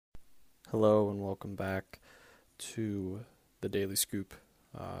Hello and welcome back to the Daily Scoop.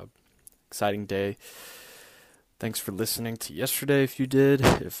 Uh, Exciting day. Thanks for listening to yesterday if you did.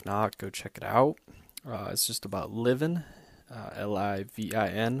 If not, go check it out. It's just about living,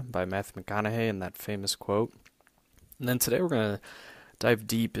 Livin by Matthew McConaughey and that famous quote. And then today we're going to dive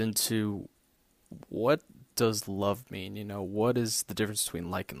deep into what does love mean? What is the difference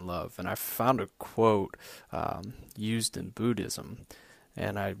between like and love? And I found a quote used in Buddhism.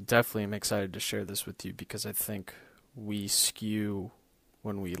 And I definitely am excited to share this with you because I think we skew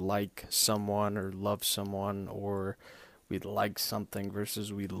when we like someone or love someone, or we like something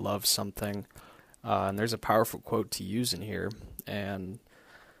versus we love something. And there's a powerful quote to use in here, and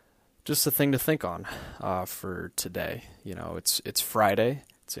just a thing to think on for today. It's Friday.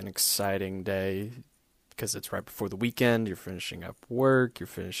 It's an exciting day because it's right before the weekend. You're finishing up work. You're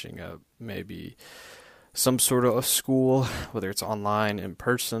finishing up maybe some sort of school, whether it's online, in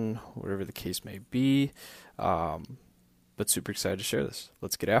person, whatever the case may be. But super excited to share this.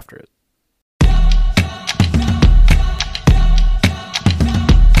 Let's get after it.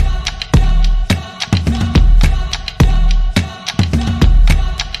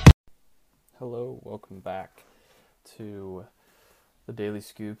 Hello, welcome back to the Daily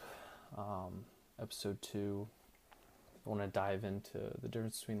Scoop, episode 2. I want to dive into the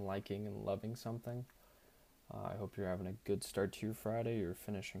difference between liking and loving something. I hope you're having a good start to your Friday. You're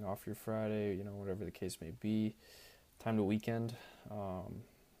finishing off your Friday, whatever the case may be. Time to weekend,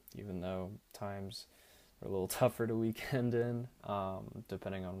 even though times are a little tougher to weekend in,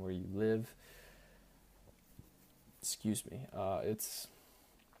 depending on where you live. Excuse me. It's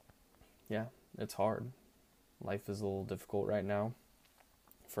hard. Life is a little difficult right now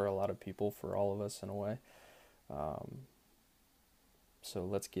for a lot of people, for all of us in a way. So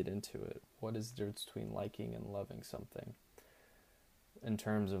let's get into it. What is the difference between liking and loving something? In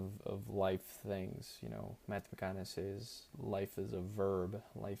terms of life things, Matthew McConaughey says life is a verb,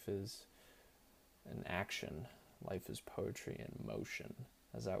 life is an action, life is poetry in motion,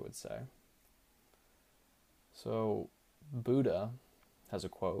 as I would say. So Buddha has a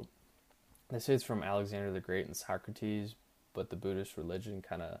quote. They say it's from Alexander the Great and Socrates, but the Buddhist religion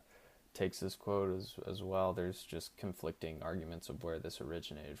kind of takes this quote as well. There's just conflicting arguments of where this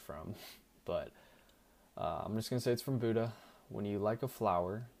originated from. But I'm just going to say it's from Buddha. When you like a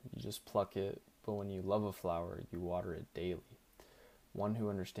flower, you just pluck it. But when you love a flower, you water it daily. One who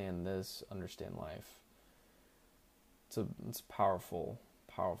understands this, understand life. It's a powerful,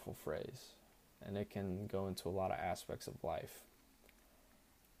 powerful phrase. And it can go into a lot of aspects of life.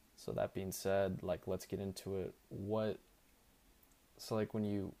 So that being said, let's get into it. So when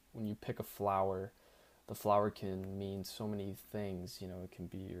you pick a flower, the flower can mean so many things. It can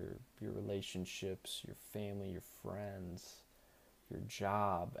be your relationships, your family, your friends, your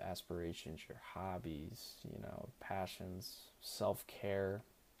job aspirations, your hobbies, passions, self-care.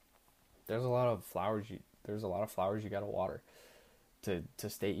 There's a lot of flowers you got to water to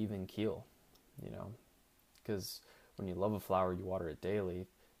stay even keel, because when you love a flower, you water it daily.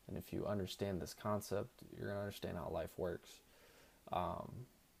 And if you understand this concept, you're going to understand how life works.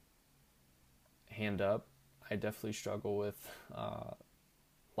 Hand up, I definitely struggle with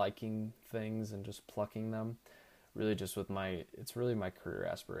liking things and just plucking them. Really just it's really my career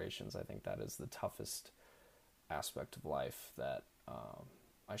aspirations. I think that is the toughest aspect of life that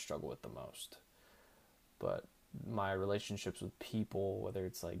I struggle with the most. But my relationships with people, whether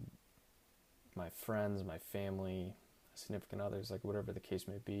it's my friends, my family, significant others, whatever the case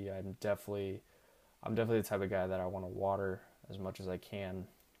may be, I'm definitely the type of guy that I want to water as much as I can.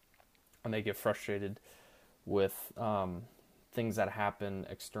 I may get frustrated with things that happen,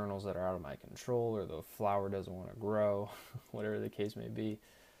 externals that are out of my control, or the flower doesn't want to grow, whatever the case may be.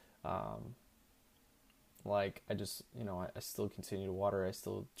 I still continue to water. I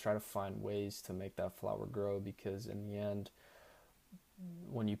still try to find ways to make that flower grow, because in the end,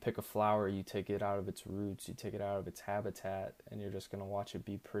 when you pick a flower, you take it out of its roots, you take it out of its habitat, and you're just going to watch it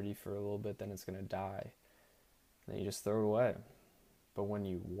be pretty for a little bit, then it's going to die. And then you just throw it away. But when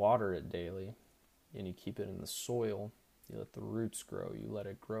you water it daily, and you keep it in the soil, you let the roots grow, you let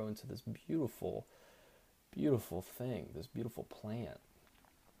it grow into this beautiful, beautiful thing, this beautiful plant.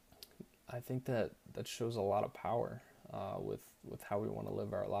 I think that shows a lot of power with how we want to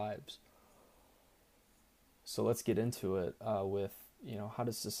live our lives. So let's get into it with, how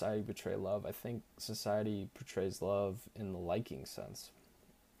does society portray love? I think society portrays love in the liking sense.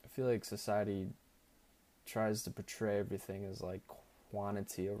 I feel like society tries to portray everything as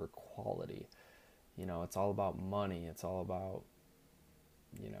quantity over quality. It's all about money. It's all about,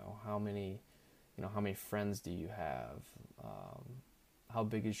 how many friends do you have? how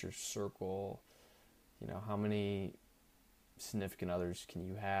big is your circle? You know, how many significant others can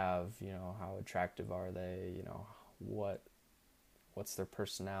you have? You know, how attractive are they? You know, what's their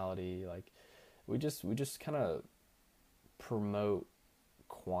personality? Like, we just kind of promote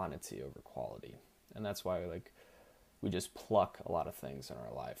quantity over quality, and that's why like we just pluck a lot of things in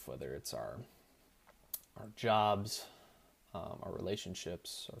our life, whether it's our jobs, our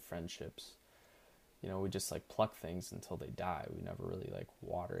relationships, our friendships. You know, we just like pluck things until they die. We never really like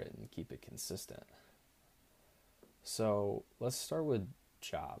water it and keep it consistent. So let's start with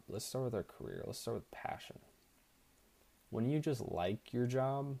job. Let's start with our career. Let's start with passion. When you just like your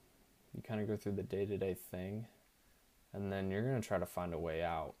job, you kind of go through the day-to-day thing, and then you're going to try to find a way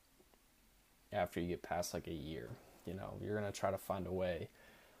out after you get past like a year. You know, you're going to try to find a way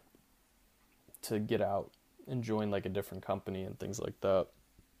to get out and join like a different company and things like that,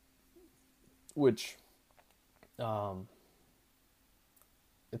 which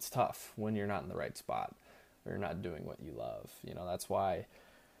it's tough when you're not in the right spot or you're not doing what you love. You know, that's why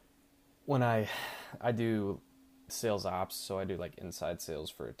when I do sales ops, so I do like inside sales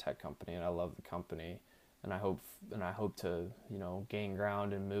for a tech company, and I love the company, and I hope to, you know, gain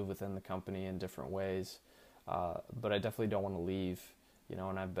ground and move within the company in different ways. But I definitely don't want to leave, you know,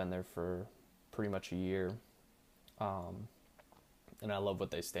 and I've been there for pretty much a year. And I love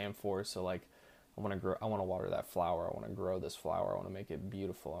what they stand for. So like, I want to water that flower. I want to grow this flower. I want to make it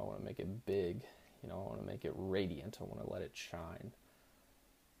beautiful. I want to make it big. You know, I want to make it radiant. I want to let it shine.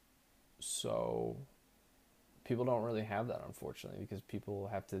 So people don't really have that, unfortunately, because people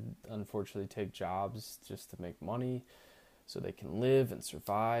have to unfortunately take jobs just to make money so they can live and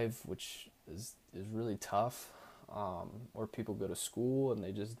survive, which is really tough. Or people go to school and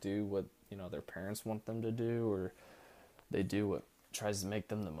they just do what, you know, their parents want them to do, or they do what tries to make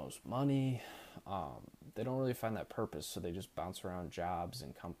them the most money. They don't really find that purpose, so they just bounce around jobs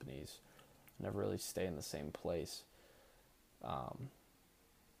and companies, never really stay in the same place.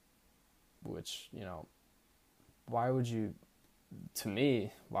 Which, you know, why would you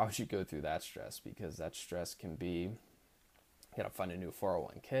go through that stress? Because that stress can be, you gotta find a new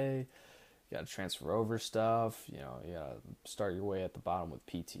 401k, you gotta transfer over stuff, you know, you gotta start your way at the bottom with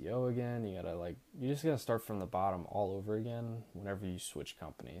PTO again, you just gotta start from the bottom all over again whenever you switch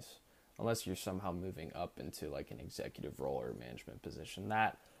companies, unless you're somehow moving up into like an executive role or management position.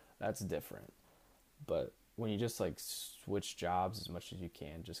 That's different. But when you just like switch jobs as much as you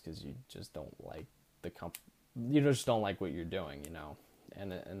can just because you just don't like you just don't like what you're doing, you know,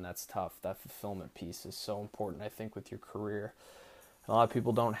 and that's tough. That fulfillment piece is so important, I think, with your career. A lot of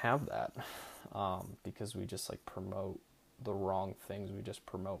people don't have that because we just like promote the wrong things. We just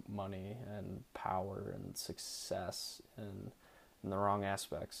promote money and power and success and in the wrong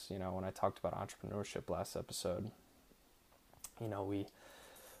aspects. You know, when I talked about entrepreneurship last episode, you know,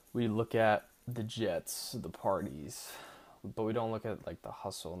 we look at the jets, the parties, but we don't look at like the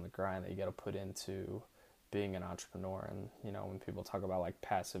hustle and the grind that you got to put into being an entrepreneur. And, you know, when people talk about like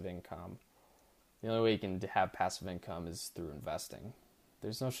passive income, the only way you can have passive income is through investing.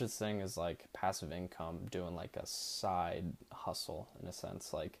 There's no such thing as like passive income doing like a side hustle, in a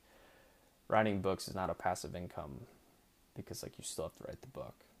sense. Like writing books is not a passive income because like you still have to write the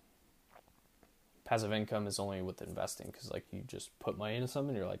book. Passive income is only with investing, because like you just put money into something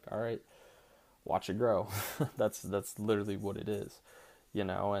and you're like, all right, watch it grow. That's literally what it is, you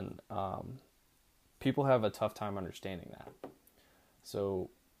know. And people have a tough time understanding that. So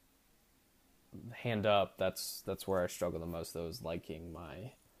hand up, that's where I struggle the most, though, is liking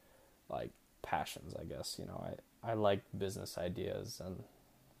my like passions, I guess. You know, I like business ideas and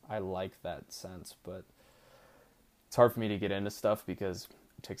I like that sense, but it's hard for me to get into stuff because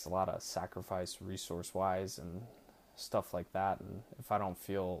it takes a lot of sacrifice resource wise and stuff like that. And if I don't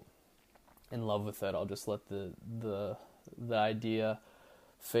feel in love with it, I'll just let the idea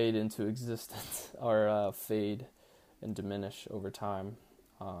fade into existence or fade and diminish over time.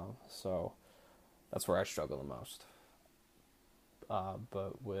 So that's where I struggle the most.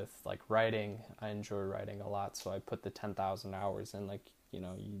 But with like writing, I enjoy writing a lot, so I put the 10,000 hours in. Like, you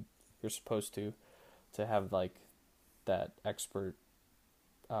know, you're supposed to have like that expert.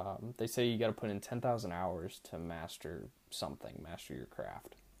 They say you got to put in 10,000 hours to master something, master your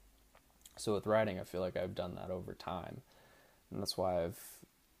craft. So with writing, I feel like I've done that over time, and that's why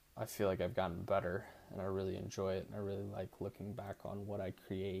I feel like I've gotten better, and I really enjoy it, and I really like looking back on what I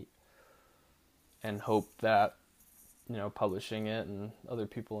create, and hope that, you know, publishing it and other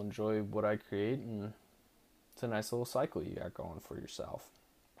people enjoy what I create, and it's a nice little cycle you got going for yourself.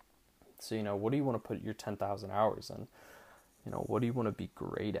 So, you know, what do you want to put your 10,000 hours in? You know, what do you want to be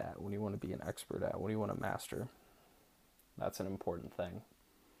great at? What do you want to be an expert at? What do you want to master? That's an important thing.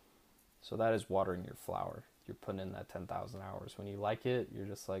 So that is watering your flower. You're putting in that 10,000 hours. When you like it, you're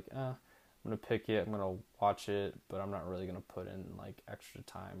just like, I'm going to pick it, I'm going to watch it, but I'm not really going to put in like extra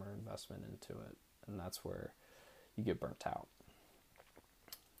time or investment into it. And that's where you get burnt out.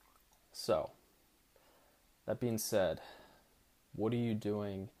 So, that being said, what are you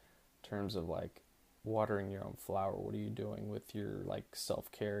doing in terms of like watering your own flower? What are you doing with your like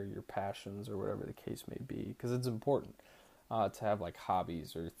self-care, your passions, or whatever the case may be? Because it's important to have like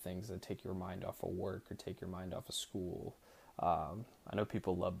hobbies or things that take your mind off of work or take your mind off of school. I know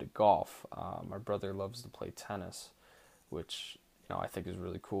people love to golf. My brother loves to play tennis, which I think is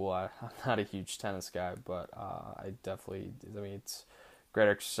really cool. I'm not a huge tennis guy, but it's great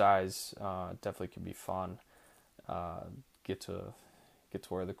exercise. Definitely can be fun. Get to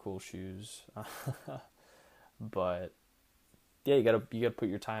wear the cool shoes, but yeah, you gotta put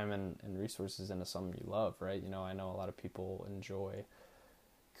your time and resources into something you love, right? I know a lot of people enjoy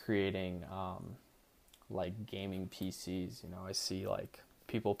creating like gaming PCs. I see like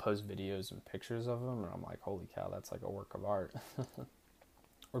people post videos and pictures of them, and I'm like, holy cow, that's like a work of art.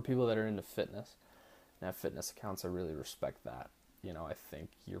 Or people that are into fitness and have fitness accounts, I really respect that. I think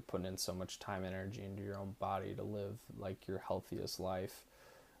you're putting in so much time and energy into your own body to live like your healthiest life.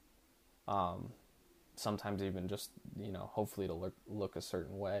 Sometimes even just, hopefully to look a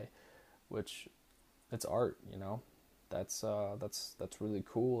certain way, which it's art, that's really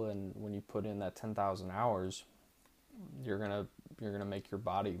cool. And when you put in that 10,000 hours, you're going to make your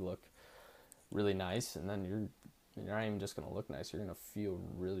body look really nice. And then you're not even just going to look nice. You're going to feel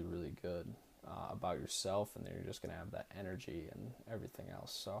really, really good about yourself, and then you're just going to have that energy and everything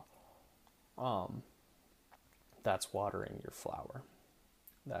else. So, that's watering your flower.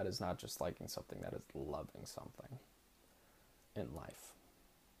 That is not just liking something, that is loving something in life.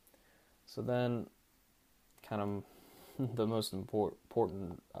 So then, kind of the most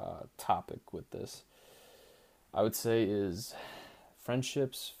important topic with this, I would say, is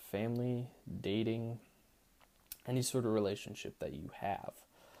friendships, family, dating, any sort of relationship that you have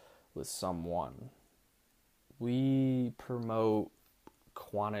with someone. We promote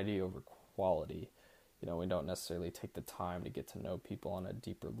quantity over quality. We don't necessarily take the time to get to know people on a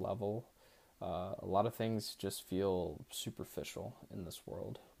deeper level. A lot of things just feel superficial in this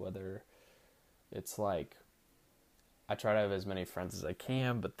world, whether it's like I try to have as many friends as I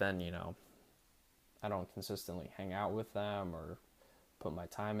can, but then, I don't consistently hang out with them or put my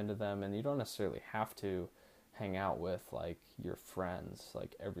time into them. And you don't necessarily have to hang out with like your friends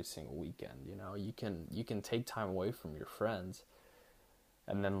like every single weekend. You can take time away from your friends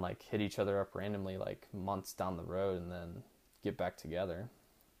and then like hit each other up randomly like months down the road and then get back together.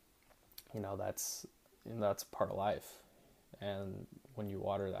 That's a part of life. And when you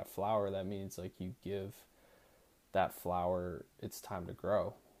water that flower, that means like you give that flower its time to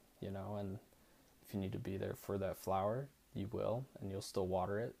grow, and if you need to be there for that flower, you will, and you'll still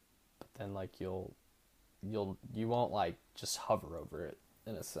water it, but then like you won't like just hover over it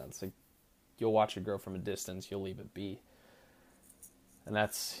in a sense. Like you'll watch it grow from a distance, you'll leave it be. And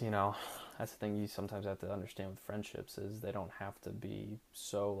that's the thing you sometimes have to understand with friendships, is they don't have to be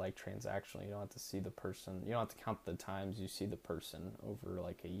so like transactional. You don't have to see the person, you don't have to count the times you see the person over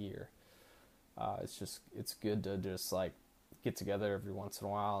like a year. It's good to just like get together every once in a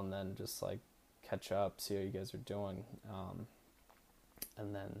while and then just like catch up, see how you guys are doing,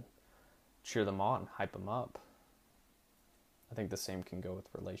 and then cheer them on, hype them up. I think the same can go with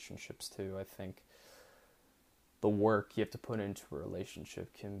relationships too. I think the work you have to put into a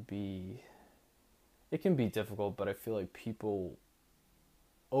relationship can be difficult, but I feel like people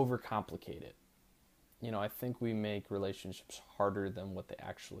overcomplicate it. I think we make relationships harder than what they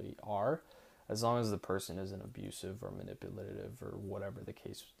actually are, as long as the person isn't abusive or manipulative or whatever the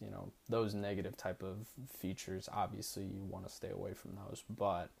case. Those negative type of features, obviously you want to stay away from those,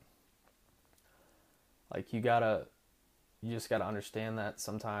 but like you just gotta understand that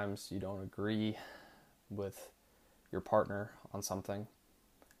sometimes you don't agree with your partner on something,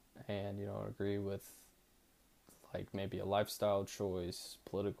 and you don't agree with like maybe a lifestyle choice,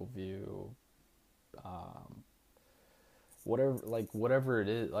 political view, whatever it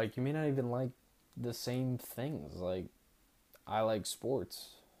is. Like you may not even like the same things. Like I like sports.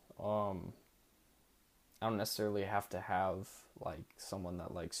 I don't necessarily have to have like someone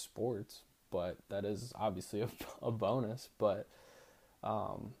that likes sports, but that is obviously a bonus. But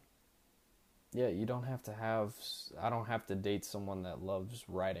yeah, I don't have to date someone that loves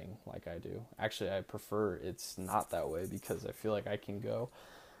writing like I do. Actually, I prefer it's not that way, because I feel like I can go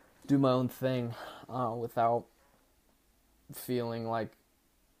do my own thing without feeling like,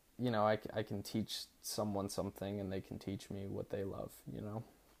 I can teach someone something and they can teach me what they love, and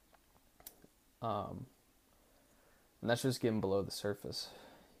that's just getting below the surface,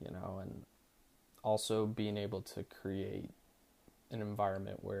 and also being able to create an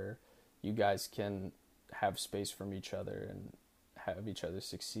environment where you guys can have space from each other and have each other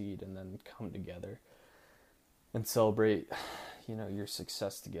succeed, and then come together and celebrate, your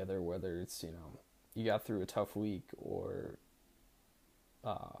success together, whether it's, you got through a tough week, or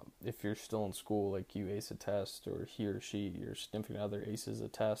if you're still in school, like you ace a test, or he or she, your significant other, aces a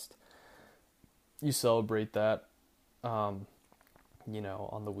test, you celebrate that, on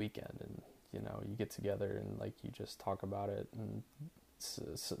the weekend, and, you get together and, like, you just talk about it and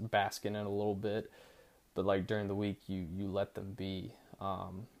bask in it a little bit, but, like, during the week, you let them be,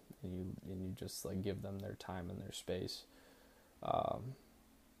 and you just, like, give them their time and their space.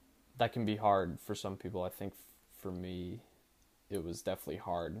 That can be hard for some people. I think for me, it was definitely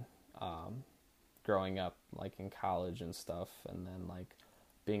hard, growing up, like, in college and stuff, and then, like,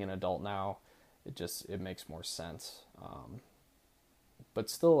 being an adult now, it makes more sense. But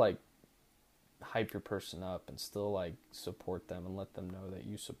still, like, hype your person up and still, like, support them and let them know that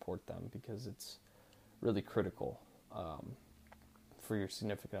you support them, because it's really critical, for your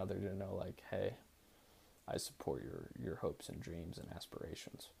significant other to know, like, hey, I support your hopes and dreams and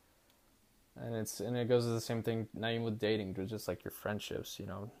aspirations. And it goes to the same thing, not even with dating, but just like your friendships,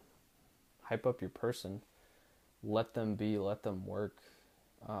 hype up your person, let them be, let them work,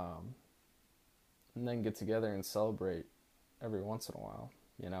 and then get together and celebrate every once in a while,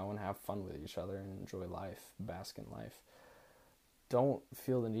 and have fun with each other and enjoy life, bask in life. Don't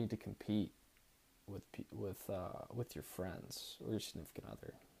feel the need to compete with your friends or your significant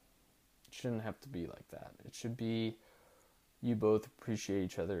other. It shouldn't have to be like that. It should be you both appreciate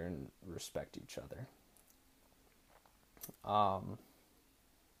each other and respect each other.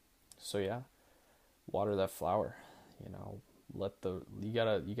 So yeah, water that flower. You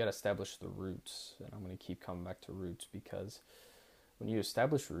gotta establish the roots, and I'm gonna keep coming back to roots, because when you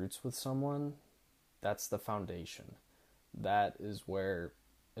establish roots with someone, that's the foundation. That is where,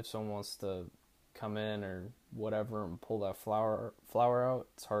 if someone wants to come in or whatever and pull that flower out,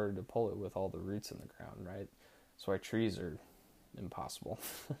 it's harder to pull it with all the roots in the ground, right? That's why trees are impossible.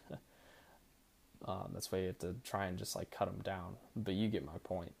 That's why you have to try and just, like, cut them down. But you get my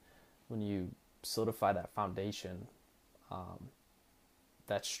point. When you solidify that foundation,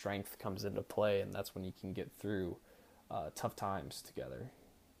 that strength comes into play, and that's when you can get through tough times together.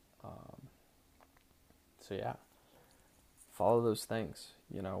 So yeah, follow those things.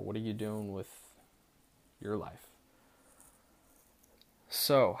 What are you doing with your life?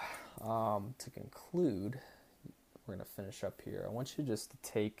 So, to conclude, we're going to finish up here. I want you just to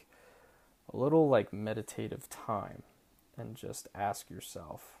take a little, like, meditative time and just ask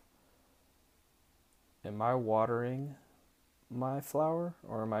yourself, am I watering my flower,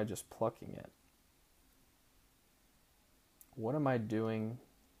 or am I just plucking it? What am I doing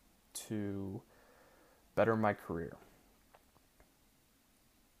to better my career?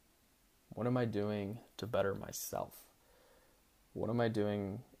 What am I doing to better myself? What am I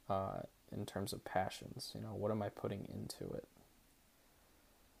doing in terms of passions? What am I putting into it?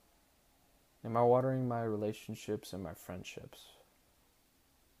 Am I watering my relationships and my friendships?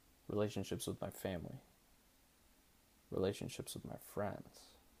 Relationships with my family? Relationships with my friends?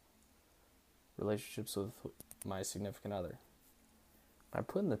 Relationships with my significant other? Am I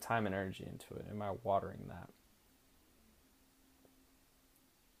putting the time and energy into it? Am I watering that?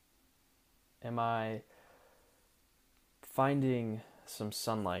 Am I finding some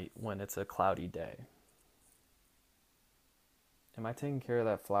sunlight when it's a cloudy day? Am I taking care of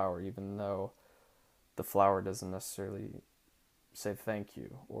that flower even though the flower doesn't necessarily say thank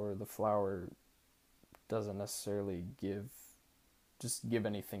you, or the flower doesn't necessarily give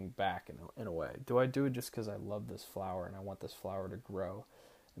anything back in a way? Do I do it just because I love this flower and I want this flower to grow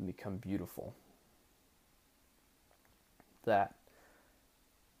and become beautiful? That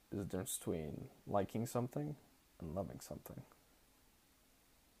is the difference between liking something and loving something.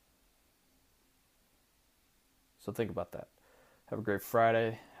 So think about that. Have a great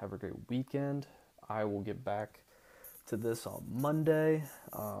Friday. Have a great weekend. I will get back to this on Monday.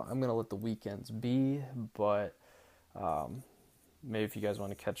 I'm going to let the weekends be, but maybe if you guys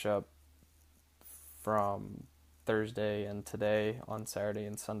want to catch up from Thursday and today on Saturday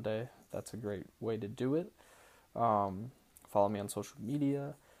and Sunday, that's a great way to do it. Follow me on social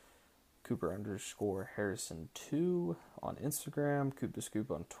media, Cooper_Harrison2 on Instagram, Coop to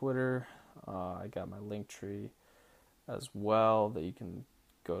Scoop on Twitter. I got my Linktree as well that you can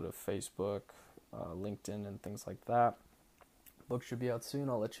go to Facebook, LinkedIn, and things like that. Book should be out soon.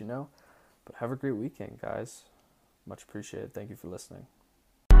 I'll let you know. But have a great weekend, guys. Much appreciated. Thank you for listening.